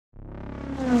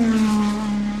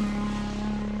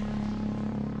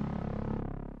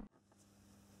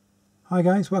Hi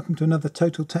guys, welcome to another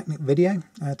Total Technik video.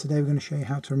 Today we're going to show you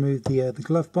how to remove the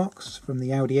glove box from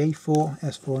the Audi A4,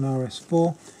 S4 and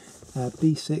RS4,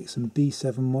 B6 and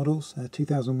B7 models,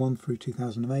 2001 through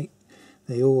 2008.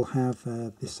 They all have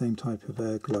this same type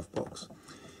of glove box.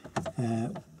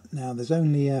 Now there's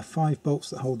only 5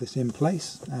 bolts that hold this in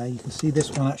place. You can see this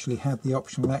one actually had the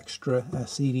optional extra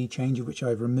CD changer, which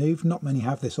I've removed. Not many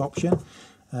have this option.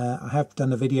 I have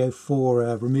done a video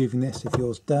for removing this if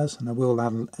yours does, and I will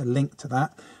add a link to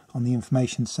that on the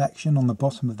information section on the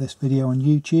bottom of this video on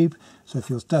YouTube. So if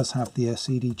yours does have the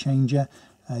CD changer,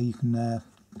 you can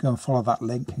go and follow that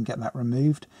link and get that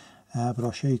removed. But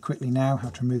I'll show you quickly now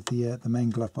how to remove the main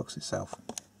glove box itself.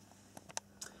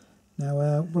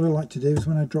 Now what I like to do is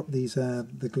when I drop these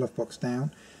the glove box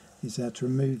down is to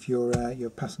remove your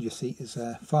passenger seat as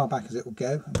far back as it will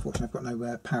go. Unfortunately I've got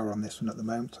no power on this one at the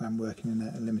moment. I'm working in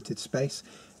a limited space,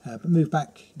 but move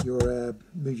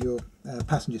your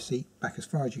passenger seat back as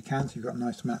far as you can so you've got a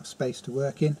nice amount of space to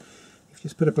work in. If you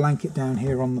just put a blanket down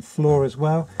here on the floor as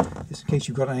well, just in case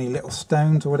you've got any little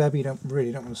stones or whatever, you don't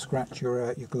want to scratch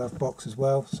your glove box as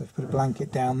well. So if you put a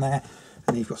blanket down there,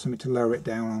 and you've got something to lower it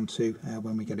down onto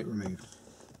when we get it removed.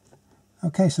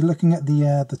 Okay, so looking at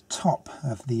the top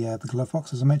of the glove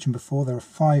box, as I mentioned before, there are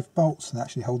 5 bolts that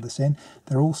actually hold this in.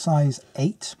 They're all size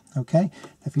 8. Okay,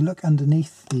 if you look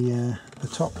underneath the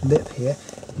top lip here,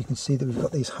 you can see that we've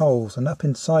got these holes, and up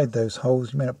inside those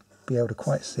holes, you may not be able to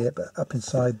quite see it, but up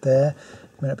inside there,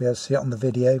 you may not be able to see it on the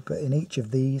video, but in each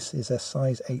of these is a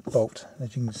size 8 bolt.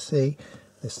 As you can see,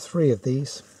 there's 3 of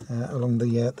these along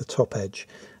the top edge.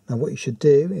 Now what you should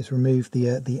do is remove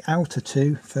the outer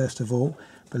 2 first of all,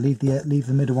 but leave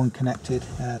the middle one connected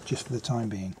just for the time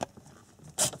being.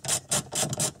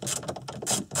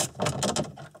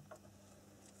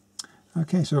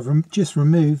 Okay, so I've just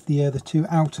removed the 2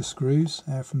 outer screws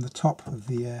from the top of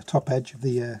the top edge of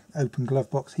the open glove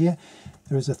box here.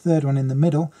 There is a third one in the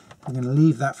middle. I'm going to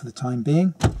leave that for the time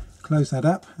being, close that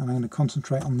up, and I'm going to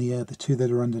concentrate on the 2 that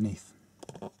are underneath.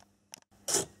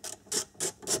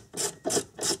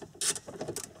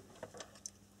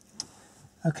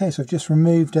 Okay, so I've just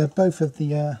removed both of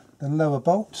the lower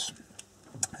bolts.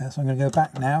 So I'm going to go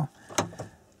back now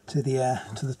to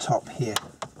the top here.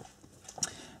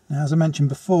 Now, as I mentioned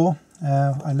before,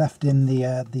 I left in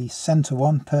the centre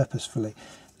one purposefully.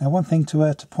 Now, one thing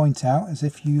to point out is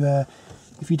if you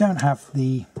don't have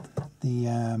the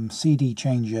CD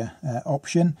changer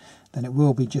option, then it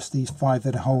will be just these 5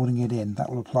 that are holding it in.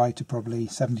 That will apply to probably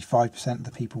 75% of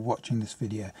the people watching this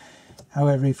video.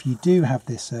 However, if you do have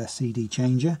this CD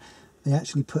changer, they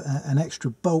actually put an extra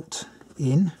bolt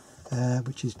in,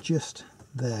 which is just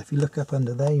there. If you look up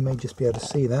under there, you may just be able to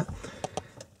see that.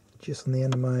 Just on the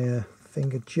end of my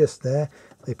finger, just there,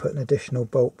 they put an additional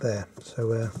bolt there.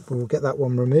 So we'll get that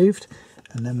one removed,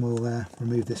 and then we'll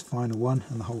remove this final one,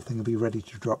 and the whole thing will be ready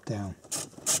to drop down.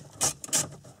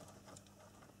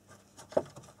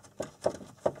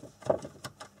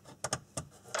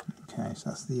 Okay, so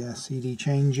that's the CD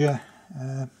changer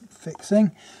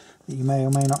fixing that you may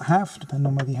or may not have, depending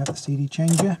on whether you have the CD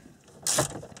changer.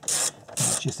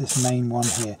 It's just this main one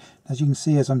here. As you can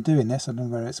see, as I'm doing this, I don't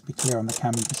know whether it's be clear on the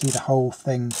camera, you can see the whole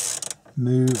thing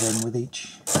moving with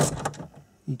each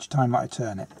time that I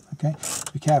turn it. Okay,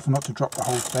 so be careful not to drop the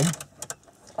whole thing.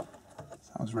 So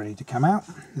that was ready to come out.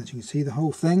 As you can see, the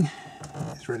whole thing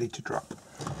is ready to drop.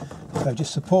 So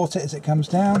just support it as it comes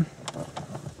down.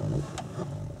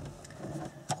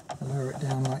 Lower it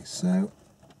down like so,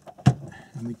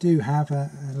 and we do have an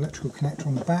electrical connector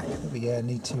on the back that we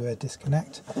need to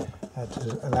disconnect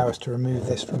to allow us to remove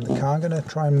this from the car. I'm going to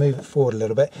try and move it forward a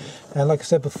little bit. Like I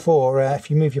said before, if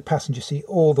you move your passenger seat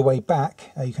all the way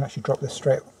back, you can actually drop this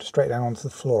straight down onto the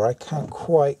floor. I can't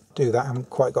quite do that, I haven't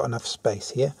quite got enough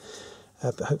space here,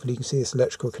 but hopefully you can see this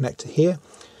electrical connector here.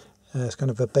 It's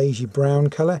kind of a beigey brown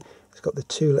colour. It's got the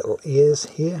 2 little ears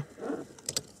here.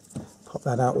 Pop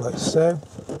that out like so,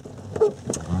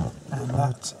 and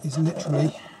that is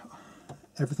literally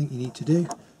everything you need to do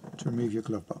to remove your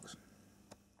glove box.